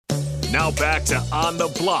Now back to On the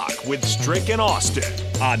Block with Strick and Austin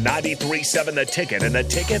on 93.7 The Ticket and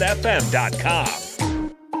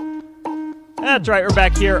theticketfm.com. That's right, we're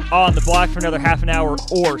back here on the block for another half an hour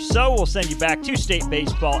or so. We'll send you back to state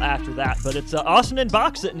baseball after that. But it's Austin and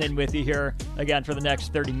Bach sitting in with you here again for the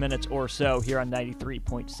next 30 minutes or so here on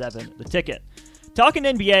 93.7 The Ticket. Talking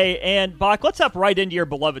NBA, and Bach, let's hop right into your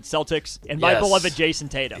beloved Celtics and my beloved Jason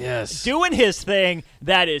Tatum. Yes. Doing his thing.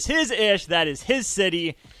 That is his ish. That is his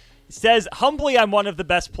city. Says, humbly, I'm one of the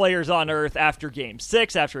best players on earth after Game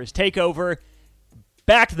 6, after his takeover.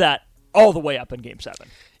 Backed that all the way up in Game 7.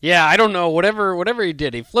 Yeah, I don't know. Whatever he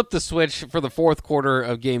did, he flipped the switch for the fourth quarter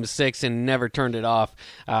of Game 6 and never turned it off.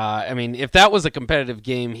 I mean, if that was a competitive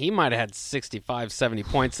game, he might have had 65, 70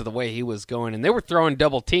 points of the way he was going. And they were throwing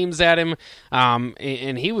double teams at him,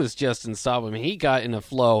 and he was just unstoppable. I mean, he got in a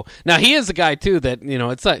flow. Now, he is a guy, too, that,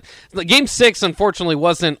 it's like Game 6, unfortunately,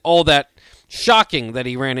 wasn't all that shocking that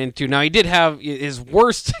he ran into. Now, he did have his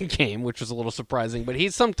worst game, which was a little surprising, but he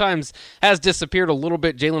sometimes has disappeared a little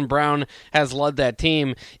bit. Jaylen Brown has led that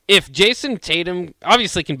team. If Jason Tatum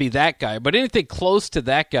obviously can be that guy, but anything close to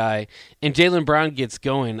that guy and Jaylen Brown gets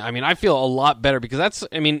going, I mean, I feel a lot better because that's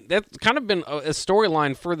kind of been a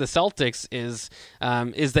storyline for the Celtics is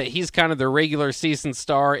that he's kind of their regular season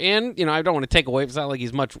star. And, I don't want to take away, it's not like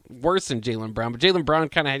he's much worse than Jaylen Brown, but Jaylen Brown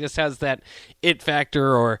kind of just has that it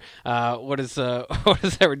factor or what is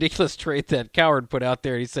that ridiculous trait that Coward put out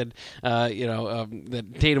there? He said, that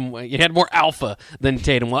Tatum, you had more alpha than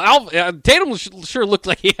Tatum. Well, Tatum sure looked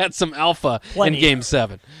like he had some alpha in Game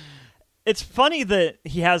 7. It's funny that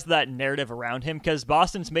he has that narrative around him because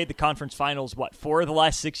Boston's made the conference finals, 4 of the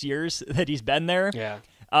last 6 years that he's been there? Yeah.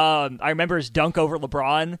 I remember his dunk over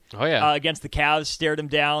LeBron against the Cavs, stared him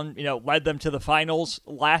down, led them to the finals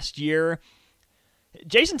last year.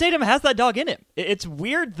 Jason Tatum has that dog in him. It's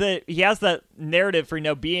weird that he has that narrative for,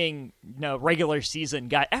 being, regular season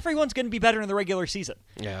guy. Everyone's going to be better in the regular season.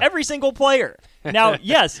 Yeah. Every single player. Now,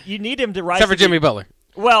 yes, you need him to rise. Except for Jimmy Butler.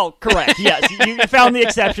 Well, correct. Yes, you found the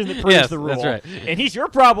exception that proves the rule. That's right. And he's your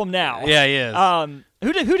problem now. Yeah, he is.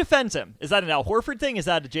 Who defends him? Is that an Al Horford thing? Is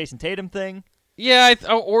that a Jason Tatum thing? Yeah,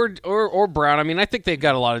 or Brown. I mean, I think they've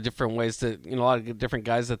got a lot of different ways to, a lot of different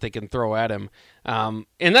guys that they can throw at him. And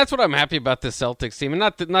that's what I'm happy about this Celtics team. And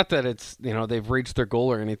not that it's, they've reached their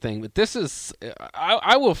goal or anything, but this is,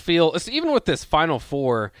 I will feel, even with this Final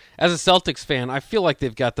Four, as a Celtics fan, I feel like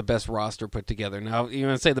they've got the best roster put together. Now, you're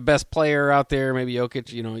going to say the best player out there, maybe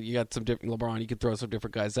Jokic, you got some different, LeBron, you could throw some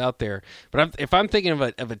different guys out there. But if I'm thinking of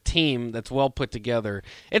a team that's well put together,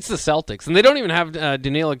 it's the Celtics. And they don't even have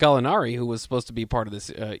Danilo Gallinari, who was supposed to be part of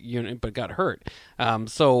this unit, but got hurt.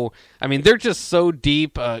 So, I mean, they're just so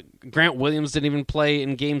deep. Grant Williams didn't even play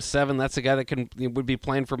in Game 7. That's a guy that would be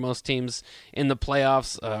playing for most teams in the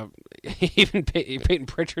playoffs. Even Peyton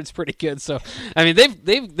Pritchard's pretty good. So, I mean,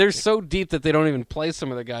 they're so deep that they don't even play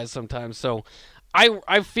some of the guys sometimes. So,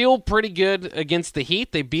 I feel pretty good against the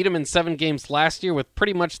Heat. They beat them in 7 games last year with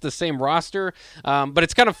pretty much the same roster. But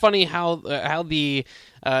it's kind of funny how the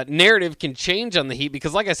narrative can change on the Heat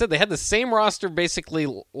because, like I said, they had the same roster basically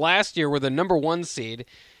last year with the number 1 seed.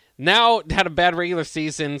 Now had a bad regular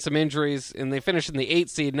season, some injuries, and they finished in the 8th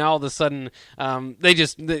seed. Now all of a sudden,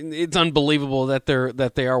 it's unbelievable that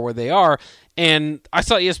they are where they are. And I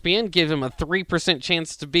saw ESPN give them a 3%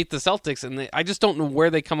 chance to beat the Celtics, and I just don't know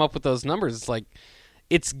where they come up with those numbers. It's like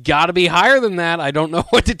it's got to be higher than that. I don't know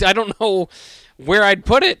I don't know where I'd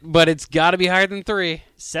put it, but it's got to be higher than 3.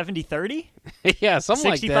 70-30? Yeah,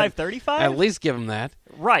 something like that. 65-35? At least give them that.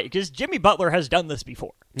 Right, because Jimmy Butler has done this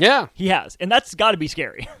before. Yeah. He has, and that's got to be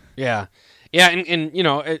scary. Yeah. Yeah, and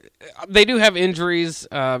they do have injuries,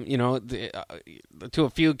 to a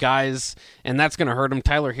few guys, and that's going to hurt them.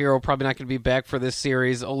 Tyler Hero probably not going to be back for this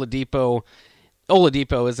series. Oladipo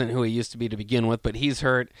isn't who he used to be to begin with, but he's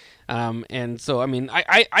hurt. And so, I mean,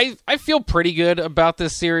 I feel pretty good about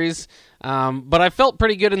this series, but I felt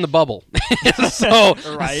pretty good in the bubble. so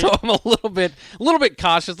I'm a little bit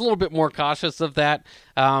cautious, a little bit more cautious of that.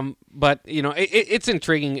 But it's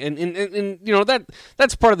intriguing, and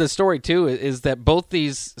that's part of the story too. Is that both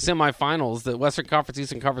these semifinals, the Western Conference,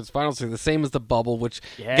 Eastern Conference Finals, are the same as the bubble, which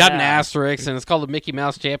got an asterisk, and it's called the Mickey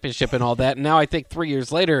Mouse Championship and all that. And now I think 3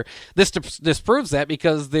 years later, this proves that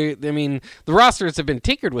because the rosters have been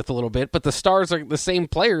tinkered with a little bit, but the stars are the same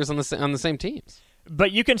players on the same teams.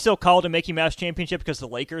 But you can still call it a Mickey Mouse Championship because the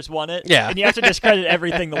Lakers won it. Yeah. And you have to discredit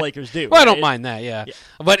everything the Lakers do. Well, right? I don't mind that, yeah.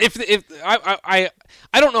 But if I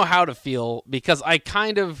don't know how to feel because I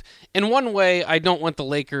kind of, in one way, I don't want the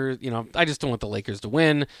Lakers, I just don't want the Lakers to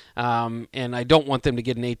win, and I don't want them to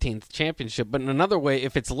get an 18th championship. But in another way,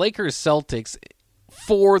 if it's Lakers-Celtics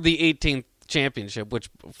for the 18th championship,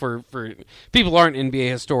 which for people who aren't NBA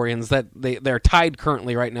historians, that they're tied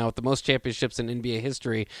currently right now with the most championships in NBA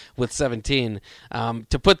history with 17.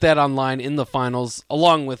 To put that online in the finals,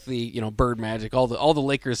 along with the Bird Magic, all the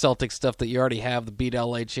Lakers Celtics stuff that you already have, the beat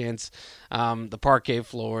LA chants, the parquet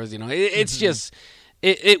floors, it's just.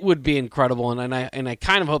 It would be incredible, and I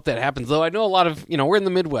kind of hope that happens. Though I know a lot of we're in the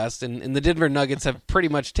Midwest, and the Denver Nuggets have pretty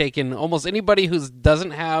much taken almost anybody who doesn't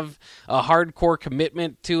have a hardcore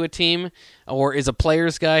commitment to a team or is a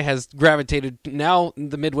players guy has gravitated. Now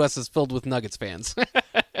the Midwest is filled with Nuggets fans.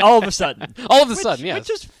 All of a sudden, yes, which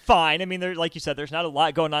is fine. I mean, like you said, there's not a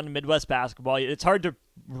lot going on in Midwest basketball. It's hard to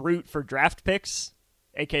root for draft picks,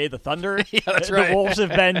 aka the Thunder. Yeah, that's right. The Wolves have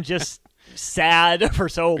been just sad for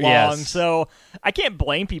so long, yes. So I can't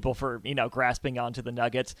blame people for grasping onto the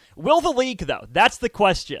Nuggets. Will the league, though? That's the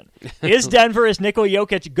question. Is Denver, is Nikola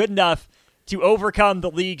Jokic good enough to overcome the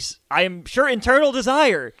league's, I am sure, internal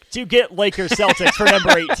desire to get Lakers Celtics for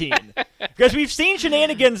number 18? Because we've seen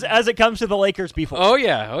shenanigans as it comes to the Lakers before. Oh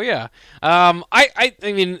yeah. I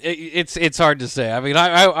mean, it's hard to say. I mean,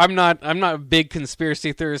 I'm not a big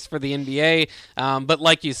conspiracy theorist for the NBA, but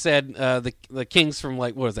like you said, the Kings from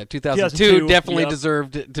 2002 definitely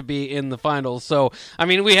deserved to be in the finals. So I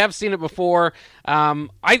mean, we have seen it before.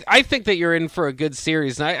 I think that you're in for a good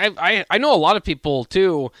series, and I know a lot of people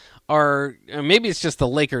too. Are maybe it's just the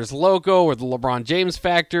Lakers logo or the LeBron James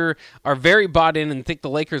factor are very bought in and think the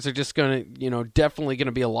Lakers are just going to, definitely going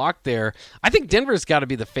to be a lock there. I think Denver's got to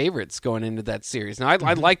be the favorites going into that series. Now,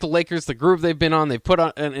 I like the Lakers, the groove they've been on. They've put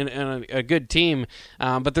on a good team,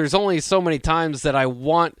 but there's only so many times that I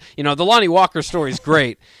want, the Lonnie Walker story is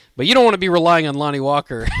great. But you don't want to be relying on Lonnie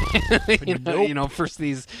Walker,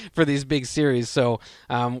 for these big series. So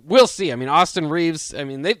we'll see. I mean, Austin Reeves. I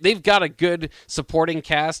mean, they've got a good supporting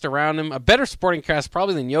cast around him, a better supporting cast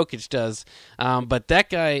probably than Jokic does. But that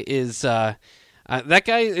guy is should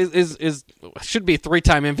be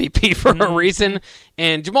 3-time MVP for a reason.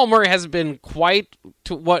 And Jamal Murray hasn't been quite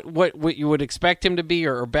to what you would expect him to be,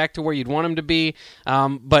 or back to where you'd want him to be.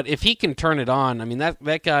 But if he can turn it on, I mean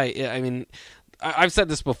that guy. I mean. I've said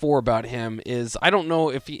this before about him, is I don't know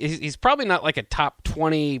if he's probably not like a top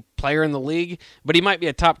 20 player in the league, but he might be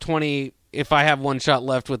a top 20 if I have one shot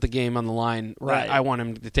left with the game on the line. Right. I want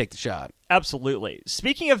him to take the shot. Absolutely.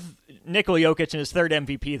 Speaking of Nikola Jokic and his third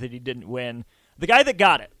MVP that he didn't win, the guy that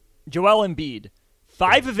got it, Joel Embiid,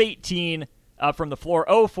 5 of 18 from the floor,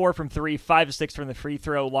 0-4 from 3, 5 of 6 from the free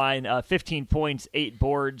throw line, 15 points, 8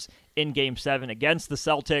 boards in Game 7 against the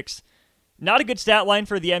Celtics. Not a good stat line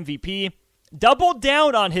for the MVP. Doubled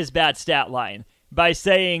down on his bad stat line by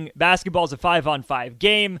saying basketball's a 5-on-5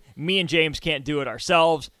 game. Me and James can't do it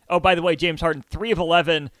ourselves. Oh, by the way, James Harden, 3 of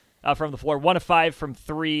 11 from the floor, 1 of 5 from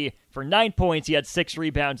 3 for 9 points. He had 6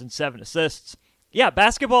 rebounds and 7 assists. Yeah,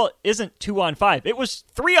 basketball isn't 2-on-5. It was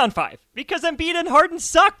 3-on-5 because Embiid and Harden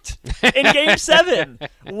sucked in Game 7.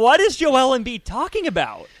 What is Joel Embiid talking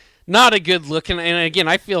about? Not a good look, and again,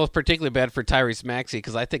 I feel particularly bad for Tyrese Maxey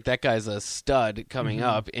because I think that guy's a stud coming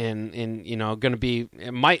up, and going to be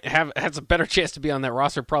has a better chance to be on that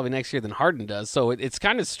roster probably next year than Harden does. So it's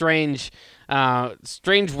kind of strange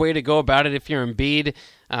way to go about it if you're Embiid.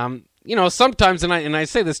 Sometimes, and I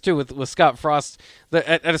say this too with Scott Frost, that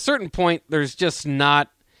at a certain point there's just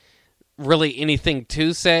not really anything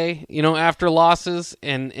to say, after losses,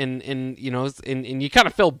 and you kind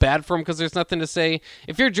of feel bad for him because there's nothing to say.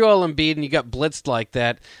 If you're Joel Embiid and you got blitzed like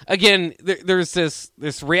that, again, there's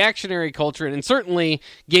this reactionary culture, and certainly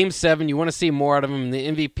Game 7, you want to see more out of him, the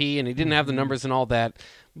MVP, and he didn't have the numbers and all that,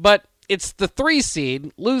 but it's the 3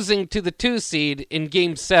 seed losing to the 2 seed in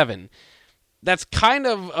Game 7. That's kind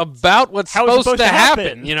of about what's supposed to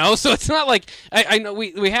happen, So it's not like, I know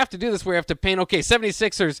we have to do this where we have to paint,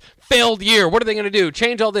 76ers, failed year. What are they going to do?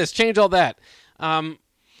 Change all this, change all that. And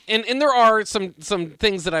there are some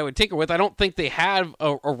things that I would tinker with. I don't think they have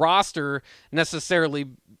a roster necessarily,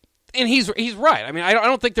 and he's right. I mean, I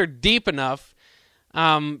don't think they're deep enough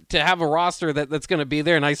to have a roster that's going to be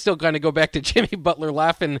there. And I still kind of go back to Jimmy Butler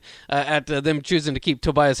laughing at them choosing to keep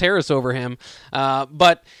Tobias Harris over him.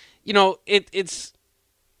 But it's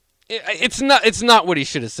not what he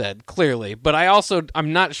should have said, clearly. But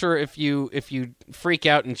I'm not sure if you freak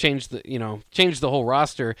out and change the whole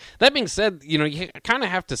roster. That being said, you kind of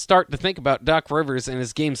have to start to think about Doc Rivers and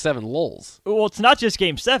his Game 7 lulls. Well, it's not just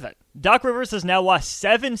Game 7. Doc Rivers has now lost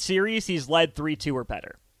 7 series. He's led 3-2 or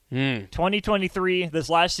better. 2023, this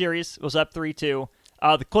last series was up 3-2.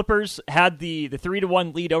 The Clippers had the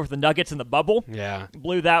 3-1 lead over the Nuggets in the bubble. Yeah.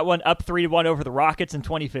 Blew that one, up 3-1 over the Rockets in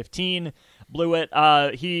 2015. Blew it.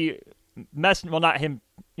 He messed, well, not him,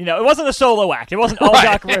 It wasn't a solo act. It wasn't all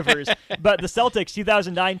Doc Rivers. But the Celtics,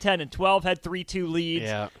 2009, 10, and 12 had 3-2 leads.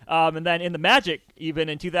 Yeah. And then in the Magic, even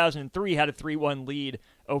in 2003, had a 3-1 lead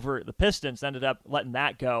over the Pistons. Ended up letting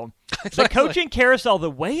that go. The coaching carousel, the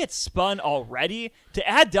way it's spun already, to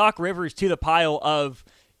add Doc Rivers to the pile of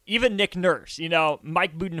even Nick Nurse,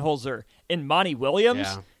 Mike Budenholzer, and Monty Williams,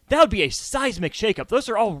 that would be a seismic shakeup. Those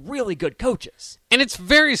are all really good coaches. And it's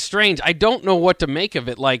very strange. I don't know what to make of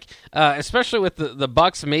it. Like, especially with the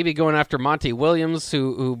Bucks maybe going after Monty Williams,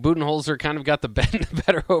 who Budenholzer kind of got the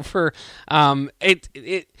better over.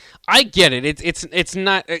 I get it. It's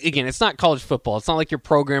not, again, it's not college football. It's not like your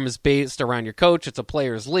program is based around your coach. It's a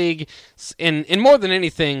players' league. And more than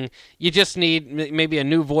anything, you just need maybe a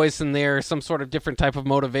new voice in there, some sort of different type of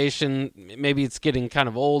motivation. Maybe it's getting kind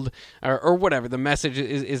of old or whatever. The message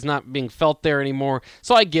is not being felt there anymore.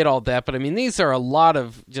 So I get all that. But I mean, these are a lot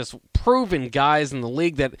of just proven guys in the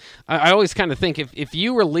league that I always kind of think if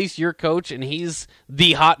you release your coach and he's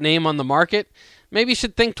the hot name on the market, maybe you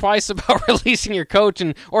should think twice about releasing your coach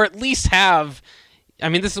or at least have. I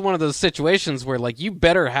mean, this is one of those situations where, like, you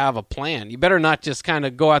better have a plan. You better not just kind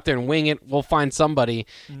of go out there and wing it. We'll find somebody,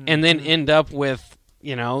 and then end up with,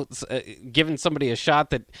 giving somebody a shot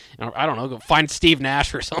that, I don't know, go find Steve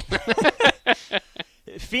Nash or something.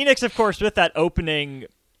 Phoenix, of course, with that opening,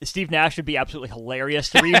 Steve Nash would be absolutely hilarious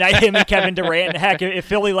to reunite him and Kevin Durant. Heck, if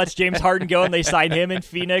Philly lets James Harden go and they sign him in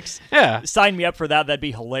Phoenix, sign me up for that. That'd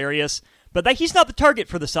be hilarious. But he's not the target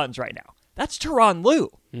for the Suns right now. That's Tyronn Lue.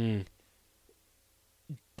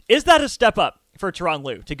 Is that a step up for Tyronn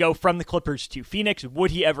Lue to go from the Clippers to Phoenix?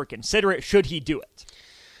 Would he ever consider it? Should he do it?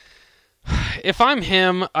 If I'm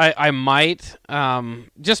him, I might,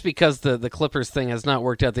 just because the Clippers thing has not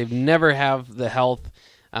worked out. They've never have the health.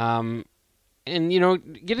 And,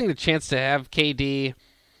 getting the chance to have KD,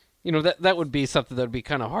 that would be something that would be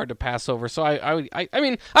kind of hard to pass over. So I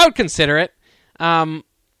would consider it.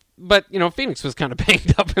 But, Phoenix was kind of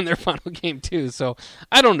banged up in their final game, too. So,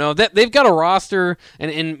 I don't know. They've got a roster,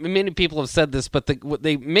 and many people have said this, but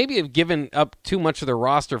they maybe have given up too much of their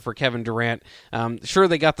roster for Kevin Durant. Sure,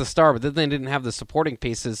 they got the star, but then they didn't have the supporting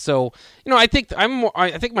pieces. So, I think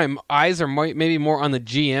my eyes are maybe more on the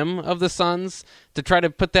GM of the Suns to try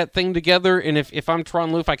to put that thing together. And if I'm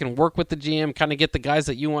Tyronn Lue, if I can work with the GM, kind of get the guys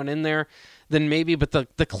that you want in there, then maybe. But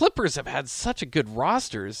the Clippers have had such a good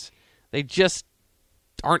rosters. They just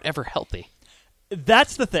aren't ever healthy.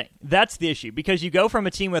 That's the thing. That's the issue, because you go from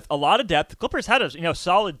a team with a lot of depth. The Clippers had a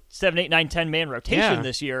solid 7, 8, 9, 10 man rotation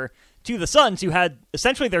this year, to the Suns, who had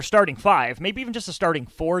essentially their starting 5, maybe even just a starting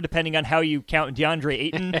 4, depending on how you count DeAndre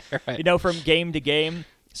Ayton, right. From game to game.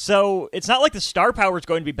 So it's not like the star power is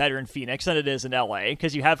going to be better in Phoenix than it is in LA,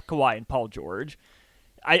 because you have Kawhi and Paul George.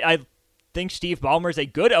 I think Steve Ballmer is a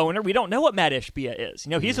good owner. We don't know what Matt Ishbia is.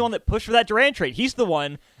 He's the one that pushed for that Durant trade. He's the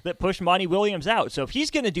one that pushed Monty Williams out. So if he's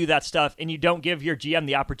going to do that stuff and you don't give your GM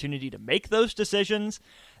the opportunity to make those decisions,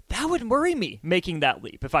 that would worry me, making that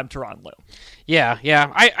leap if I'm Tyronn Lue. Yeah.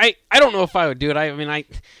 I don't know if I would do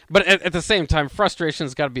it. But at the same time,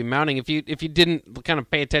 frustration's got to be mounting. If you didn't kind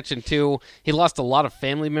of pay attention to, he lost a lot of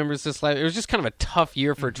family members this last. It was just kind of a tough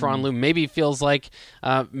year for Tyronn Lue. Maybe he feels like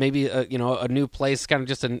a new place, kind of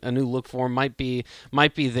just a new look for him might be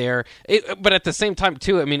there. But at the same time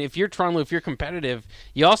too, if you're Tyronn Lue, if you're competitive,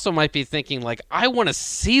 you also might be thinking like, I want to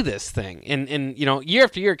see this thing, and year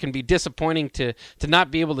after year it can be disappointing to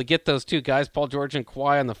not be able to get those two guys, Paul George and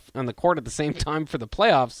Kawhi, on the court at the same time for the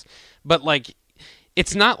playoffs. But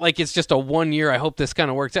it's not like it's just a 1 year. I hope this kind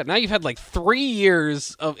of works out. Now you've had 3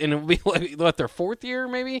 years of, and it'll be their 4th year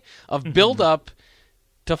maybe of build up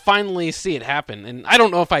to finally see it happen. And I don't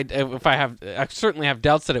know if I certainly have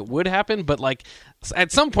doubts that it would happen. But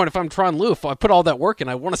at some point, if I'm Tyronn Lue, if I put all that work in,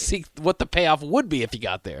 I want to see what the payoff would be if you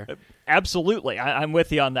got there. Absolutely. I'm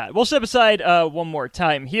with you on that. We'll step aside one more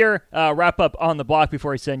time here. Wrap up on the block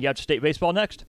before we send you out to State Baseball next.